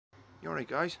You alright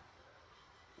guys?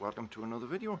 Welcome to another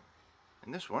video.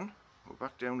 In this one we're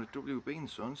back down at WB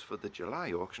 & Sons for the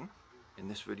July auction. In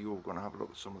this video we're going to have a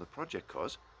look at some of the project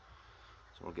cars.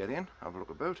 So we'll get in, have a look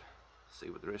about,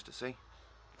 see what there is to see.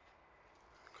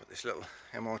 Got this little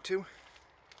MR2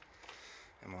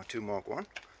 Mark 1.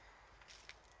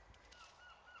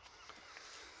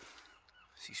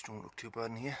 Seats don't look too bad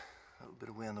in here. A little bit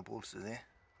of wear on the bolster there,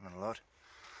 not a lot.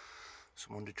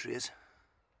 Some under trays.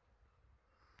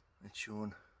 It's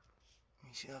showing,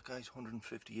 you see that guys,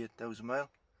 158,000 miles.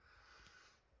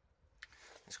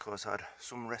 This car's had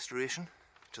some restoration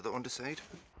to the underside.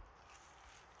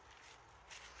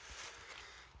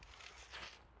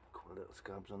 Couple of little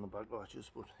scabs on the back arches,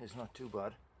 but it's not too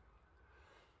bad.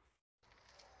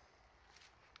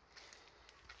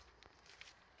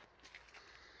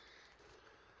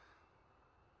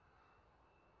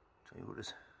 Toyota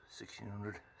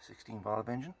 1600 16 valve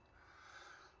engine.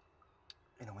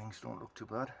 Inner wings don't look too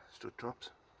bad. Strut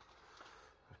tops.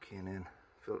 K&N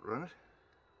filter on it.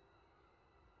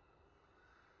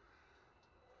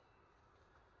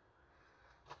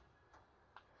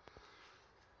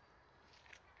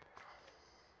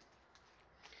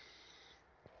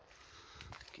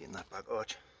 Getting that back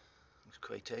arch looks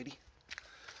quite tidy.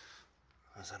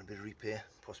 Has had a bit of repair.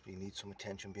 Possibly needs some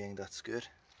attention behind that skirt.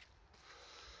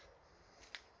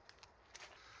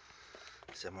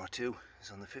 This MR2 is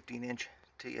on the 15-inch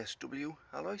TSW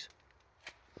alloys.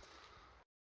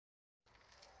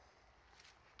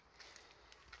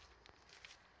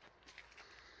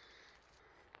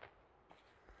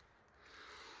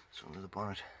 So under the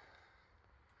bonnet,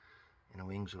 inner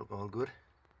wings look all good.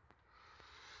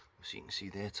 As you can see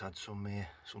there, it's had some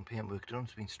paint work done.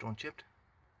 It's been stone chipped.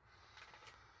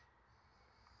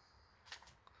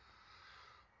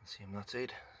 Same that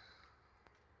side.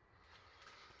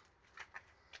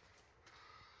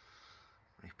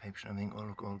 Brake pipes and everything all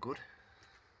look all good.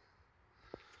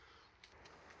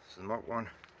 So the Mark 1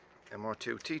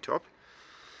 MR2 T-top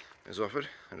is offered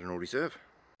at a no reserve.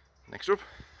 Next up,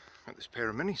 got this pair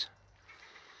of minis.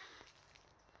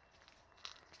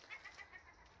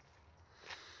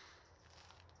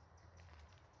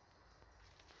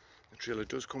 The trailer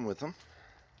does come with them.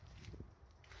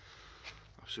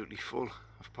 Absolutely full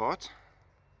of parts.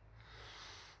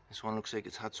 This one looks like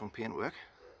it's had some paint work.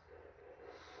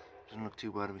 Doesn't look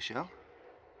too bad of a shell.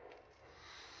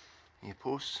 Your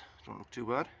posts don't look too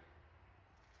bad.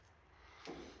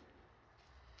 In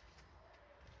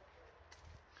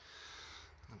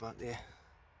the back there,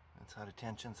 it's had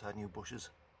attention, it's had new bushes.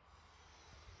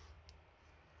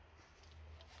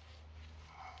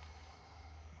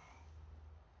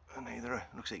 And either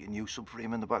looks like a new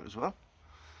subframe in the back as well.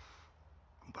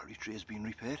 Battery tray has been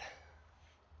repaired.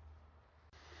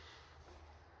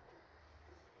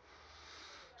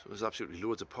 So there's absolutely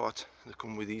loads of parts that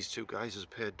come with these two guys. There's a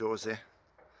pair of doors there.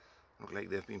 Look like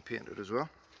they've been painted as well.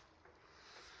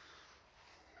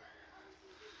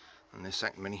 And this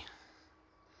second Mini.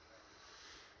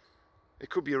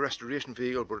 It could be a restoration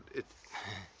vehicle, but it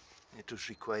does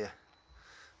require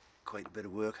quite a bit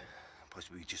of work.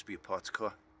 Possibly just be a parts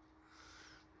car.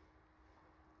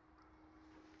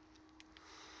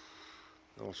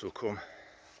 They also come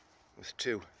with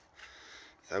two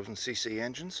 1000cc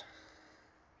engines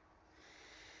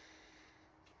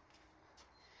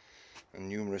and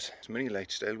numerous mini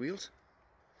light style wheels.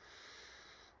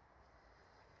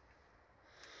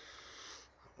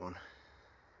 That one,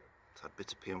 it's had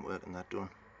bits of paint work and that done.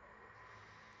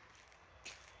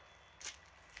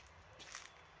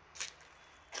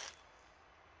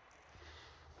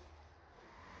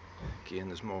 Again,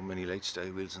 there's more mini light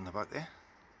style wheels in the back there.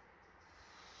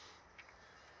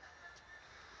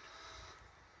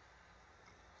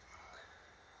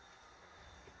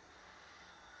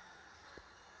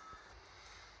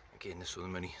 Again, this other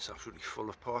Mini is absolutely full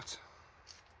of parts.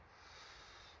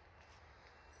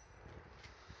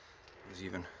 There's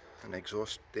even an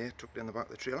exhaust there tucked in the back of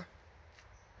the trailer.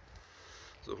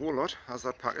 So the whole lot, as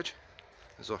that package,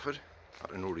 is offered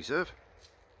at a no reserve.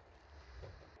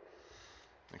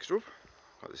 Next up,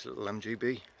 got this little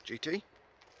MGB GT.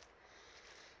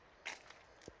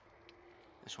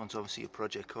 This one's obviously a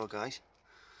project car, guys.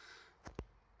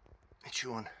 It's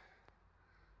showing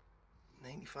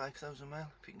 95,000 miles,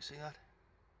 if you can see that.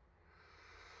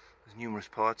 There's numerous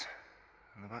parts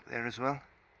in the back there as well.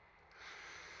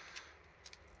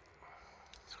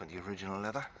 It's got the original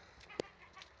leather.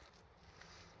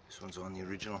 This one's on the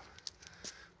original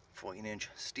 14-inch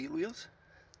steel wheels.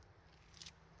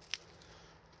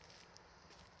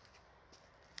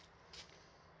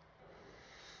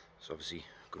 It's obviously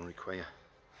going to require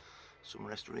some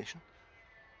restoration.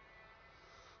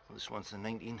 This one's the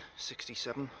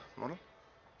 1967 model.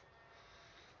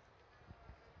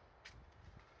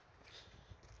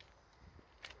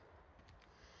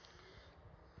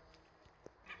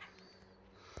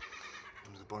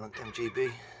 There's the bonnet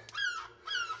MGB.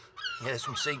 Yeah,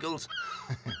 some seagulls.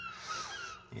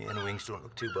 Yeah, and the wings don't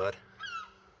look too bad.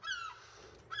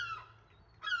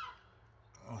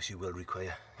 Obviously will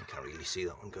require, you can't really see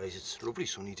that one, guys. It's a lovely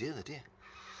sunny day today.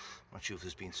 Not sure if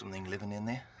there's been something living in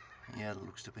there. Yeah, it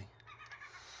looks to be.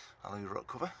 Alloy rock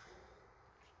cover.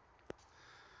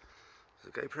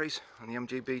 The guide price on the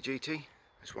MGB GT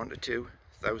is £1,000 to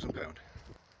 £2,000.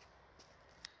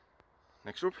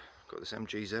 Next up, got this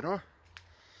MG ZR.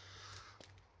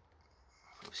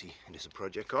 Obviously, it is a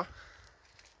project car.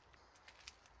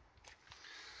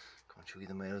 Can't show you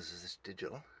the miles as it's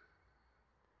digital.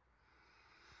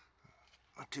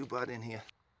 Not too bad in here.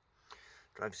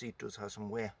 Driver's seat does have some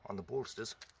wear on the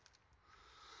bolsters,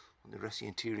 but the rest of the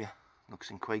interior looks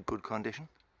in quite good condition.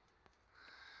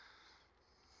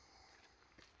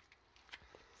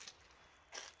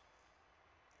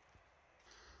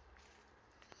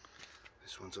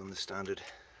 This one's on the standard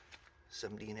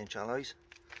 17-inch alloys,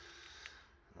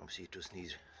 and obviously it does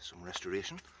need some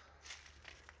restoration.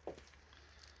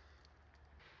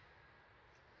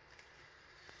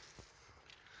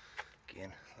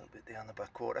 Again, a little bit there on the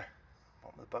back quarter,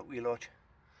 bottom of the back wheel arch,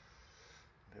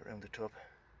 a bit around the top.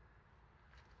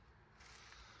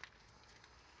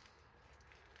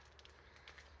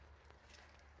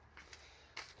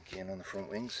 Again on the front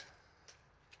wings.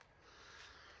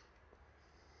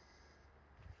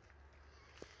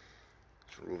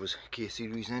 It's a Rover's K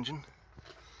series engine.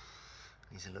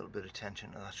 Needs a little bit of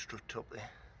attention to that strut top there.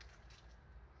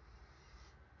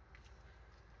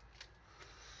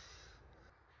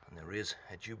 And there is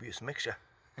a dubious mixture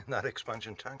in that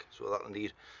expansion tank, so that'll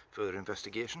need further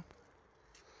investigation.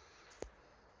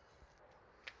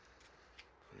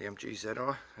 The MG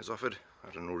ZR is offered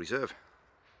at a no reserve.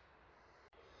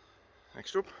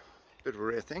 Next up, bit of a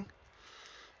rare thing,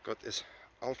 got this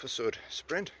Alfa Sud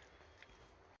Sprint.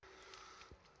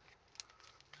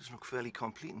 Does look fairly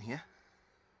complete in here.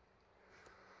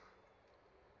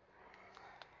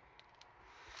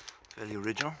 Fairly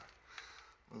original,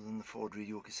 other than the Ford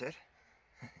radio cassette.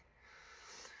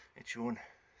 It's showing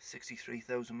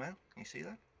 63,000 miles. Can you see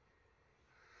that?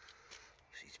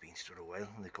 See, it's been stood a while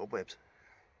in the cobwebs.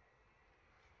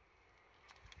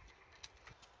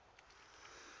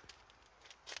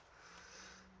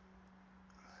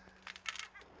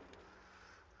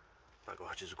 Back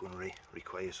arches are going to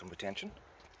require some attention.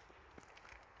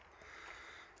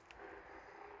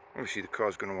 Obviously the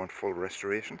car's going to want full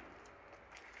restoration.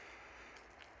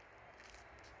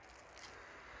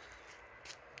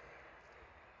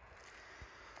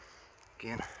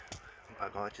 Again,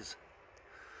 back arches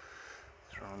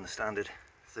are on the standard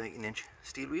 13-inch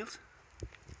steel wheels.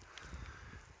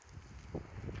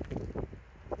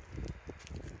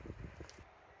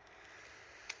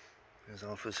 There's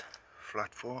Alfa's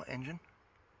flat 4 engine.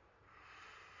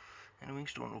 And the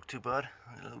wings don't look too bad.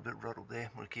 There's a little bit rot up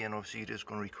there, but again obviously it is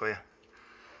going to require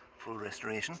full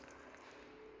restoration.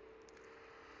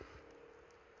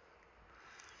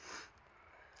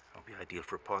 That'll be ideal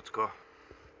for a parts car.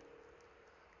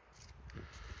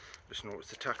 Just notice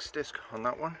the tax disc on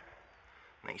that one,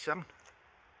 97.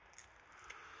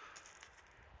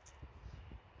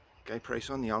 Guide price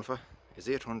on the Alfa is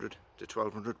 £800 to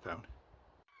 £1,200.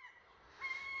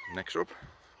 Next up,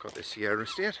 got the Sierra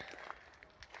Estate.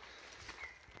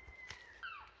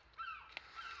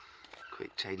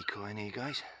 Quite tidy car in here,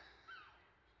 guys.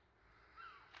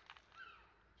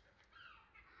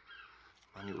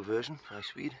 Manual version,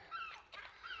 5-speed,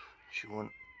 showing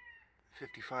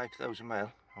 55,000 miles.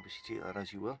 Obviously take that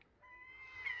as you will.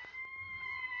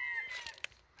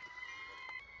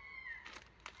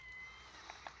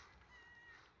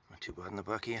 Not too bad in the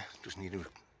back here, just need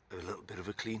a little bit of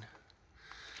a clean.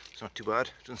 It's not too bad,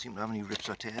 doesn't seem to have any rips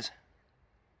or tears.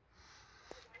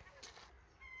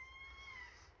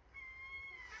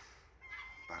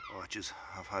 Back arches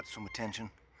have had some attention.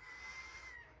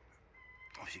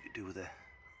 Obviously you could do with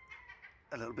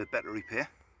a little bit better repair.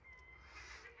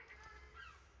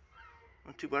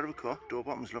 Not too bad of a car, door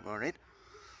bottoms look alright.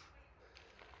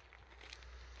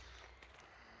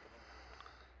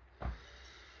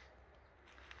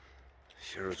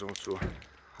 Sierra's also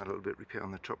had a little bit of repair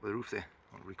on the top of the roof there.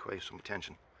 Will require some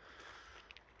attention.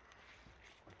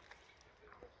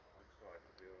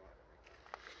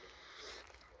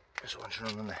 This one's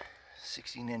running on the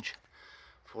 16-inch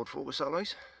Ford Focus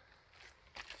alloys.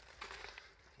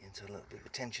 Into a little bit of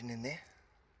attention in there.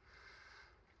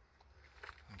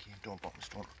 Okay, door bottoms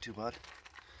don't look too bad.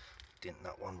 denting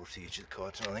that one with the edge of the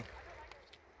cards and everything.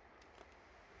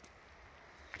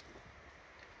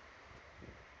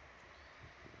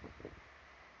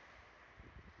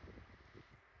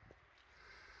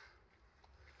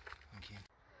 Okay.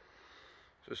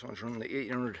 So this one's running the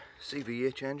 800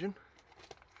 CVH engine.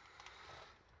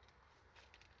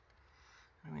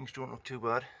 Things don't look too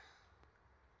bad.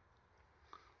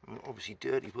 I mean, obviously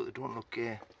dirty, but they don't look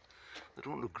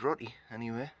grotty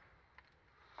anyway.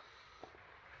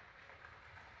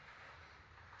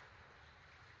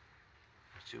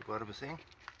 Not too bad of a thing.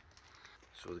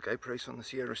 So the guide price on the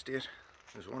Sierra Estate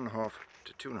is £1,500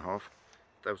 to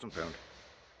 £2,500.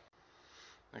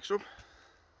 Next up,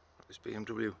 this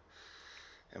BMW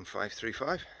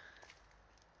M535.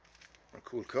 A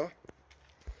cool car.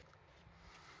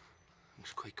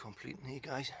 Looks quite complete in here,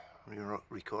 guys. Rear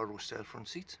Ricardo style front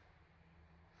seats.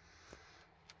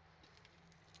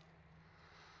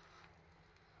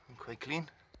 And quite clean.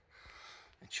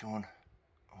 It's showing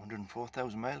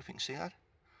 104,000 miles, if you can see that.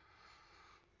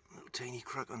 Little tiny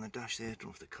crack on the dash there. I don't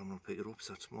know if the camera will pick it up, it's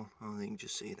that small. I don't think you can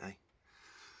just see it, eh?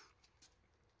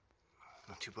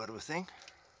 Not too bad of a thing.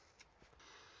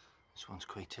 This one's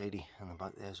quite tidy on the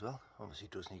back there as well. Obviously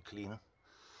it does need cleaning.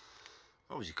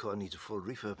 Obviously the car needs a full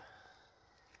refurb.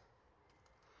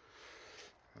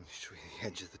 And just show you the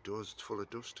edge of the doors, it's full of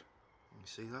dust. You can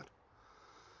see that.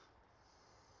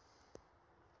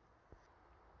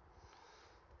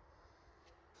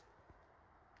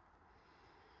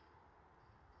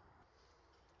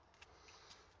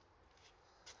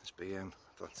 This BM,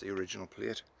 that's the original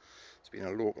plate. It's been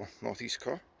a local northeast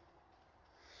car.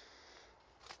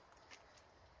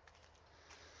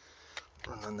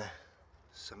 Run on the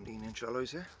 17-inch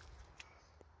alloys here.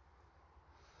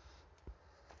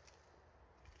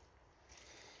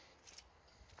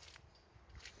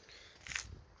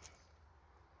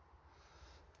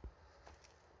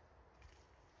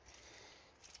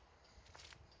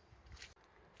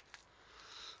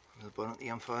 The bonnet, the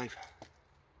M5.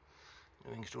 The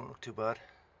wings don't look too bad.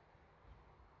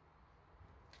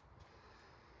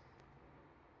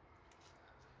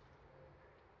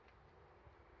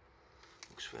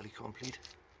 Looks fairly complete.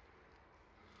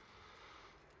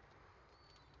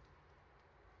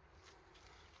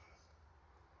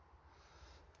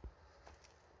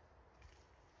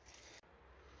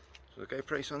 So the guide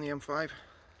price on the M5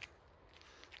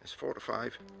 is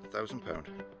 £4,000 to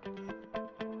 £5,000.